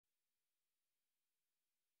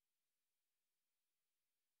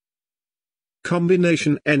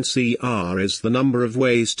combination NCR is the number of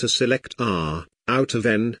ways to select R, out of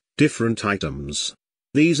n, different items.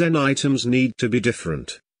 These n items need to be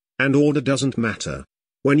different. And order doesn't matter.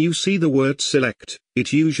 When you see the word select,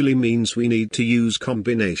 it usually means we need to use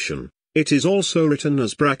combination. It is also written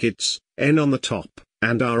as brackets, n on the top,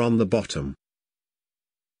 and R on the bottom.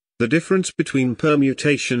 The difference between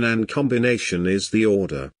permutation and combination is the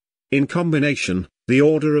order. In combination, the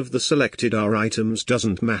order of the selected R items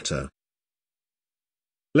doesn't matter.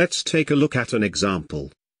 Let's take a look at an example.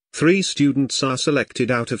 3 students are selected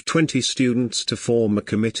out of 20 students to form a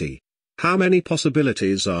committee. How many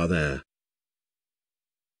possibilities are there?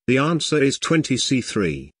 The answer is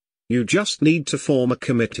 20C3. You just need to form a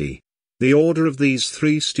committee. The order of these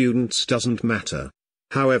 3 students doesn't matter.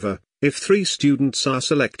 However, if 3 students are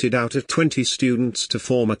selected out of 20 students to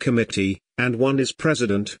form a committee, and one is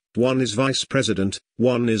president, one is vice president,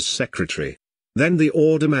 one is secretary, then the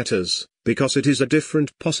order matters, because it is a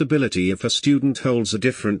different possibility if a student holds a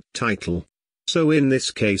different title. So in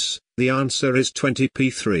this case, the answer is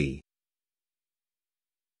 20P3.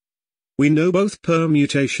 We know both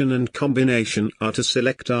permutation and combination are to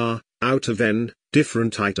select R, out of n,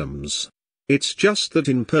 different items. It's just that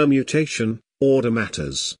in permutation, order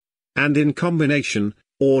matters. And in combination,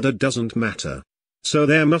 order doesn't matter. So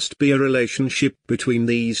there must be a relationship between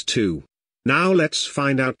these two. Now let's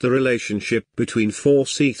find out the relationship between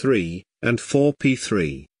 4C3 and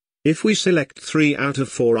 4P3. If we select 3 out of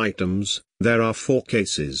 4 items, there are 4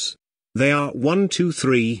 cases. They are 1 2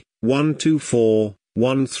 3, 1 2 4,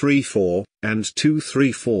 1 3 4, and 2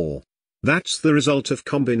 3 4. That's the result of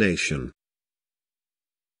combination.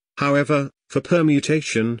 However, for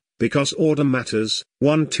permutation, because order matters,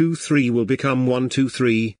 1 2 3 will become 1 2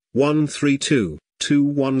 3, 1 3 2, 2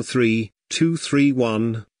 1 3, 2 3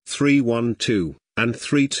 1, 3 1 2, and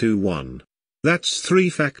 3 2 1. That's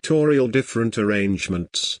 3 factorial different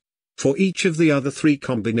arrangements. For each of the other 3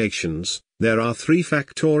 combinations, there are 3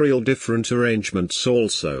 factorial different arrangements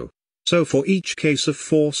also. So for each case of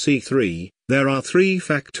 4C3, there are 3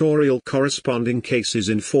 factorial corresponding cases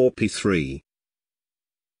in 4P3.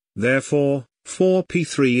 Therefore,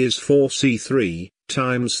 4P3 is 4C3,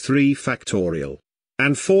 times 3 factorial.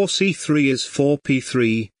 And 4C3 is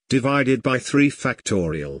 4P3, divided by 3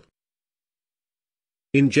 factorial.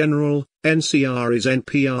 In general, NCR is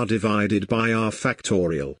NPR divided by R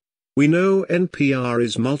factorial. We know NPR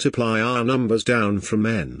is multiply R numbers down from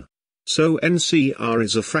n. So NCR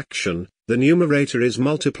is a fraction, the numerator is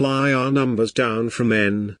multiply R numbers down from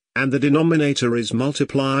n, and the denominator is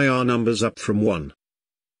multiply R numbers up from 1.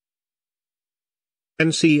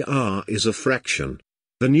 NCR is a fraction.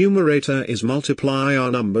 The numerator is multiply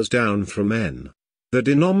R numbers down from n. The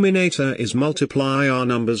denominator is multiply R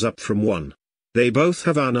numbers up from 1. They both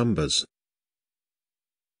have R numbers.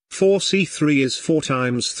 4C3 is 4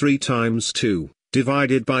 times 3 times 2,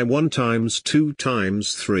 divided by 1 times 2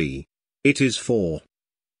 times 3. It is 4.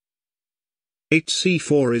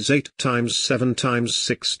 8C4 is 8 times 7 times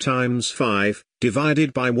 6 times 5,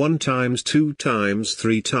 divided by 1 times 2 times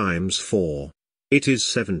 3 times 4. It is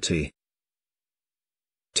 70.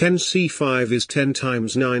 10C5 is 10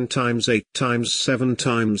 times 9 times 8 times 7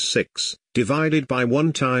 times 6, divided by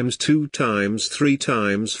 1 times 2 times 3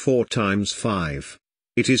 times 4 times 5.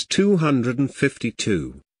 It is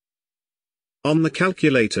 252. On the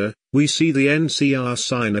calculator, we see the NCR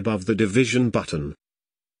sign above the division button.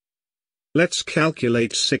 Let's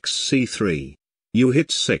calculate 6C3. You hit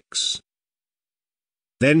 6.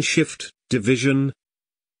 Then shift, division,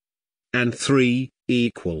 and 3,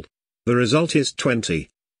 equal. The result is 20.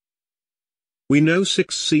 We know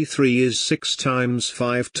 6C3 is 6 times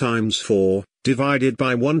 5 times 4, divided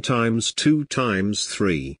by 1 times 2 times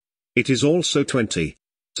 3. It is also 20.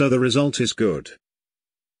 So the result is good.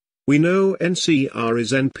 We know NCR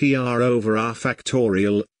is NPR over R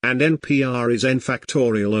factorial, and NPR is N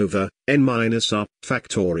factorial over N minus R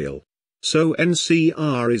factorial. So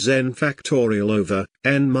NCR is N factorial over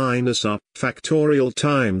N minus R factorial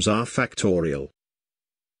times R factorial.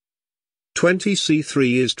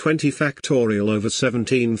 20C3 is 20 factorial over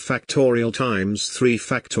 17 factorial times 3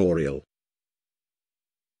 factorial.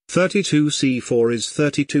 32C4 is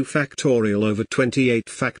 32 factorial over 28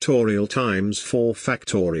 factorial times 4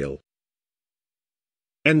 factorial.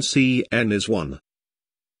 NCN is 1.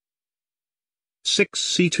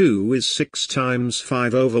 6C2 is 6 times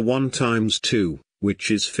 5 over 1 times 2, which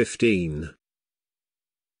is 15.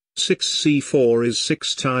 6C4 is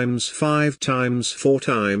 6 times 5 times 4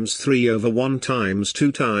 times 3 over 1 times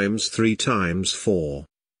 2 times 3 times 4.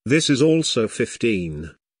 This is also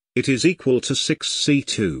 15. It is equal to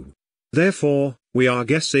 6C2. Therefore, we are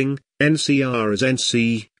guessing, NCR is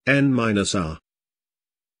NC, n minus r.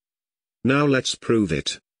 Now let's prove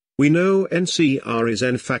it. We know NCR is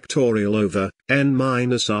n factorial over n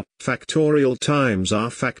minus r factorial times r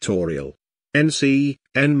factorial. NC,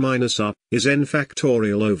 n minus r, is n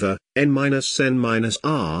factorial over n minus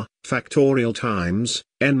r factorial times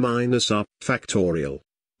n minus r factorial.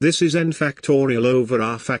 This is n factorial over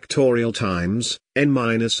r factorial times n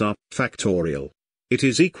minus r factorial. It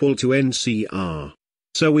is equal to NCR.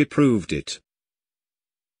 So we proved it.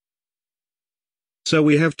 So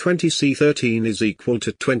we have 20C13 is equal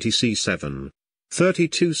to 20C7.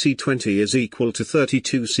 32C20 is equal to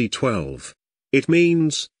 32C12. It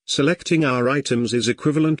means, selecting r items is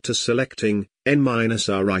equivalent to selecting n minus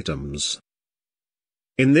r items.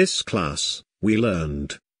 In this class, we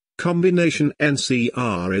learned combination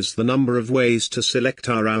NCR is the number of ways to select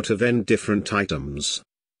r out of n different items.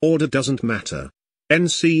 Order doesn't matter.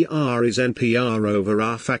 NCR is NPR over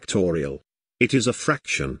r factorial. It is a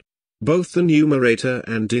fraction. Both the numerator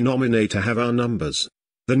and denominator have r numbers.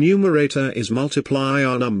 The numerator is multiply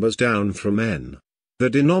r numbers down from n. The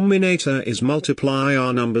denominator is multiply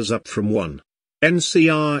r numbers up from 1.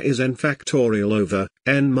 NCR is n factorial over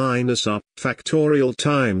n minus r factorial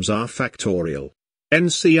times r factorial.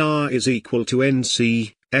 NCR is equal to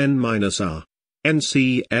NC, n minus r.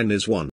 NC n is 1.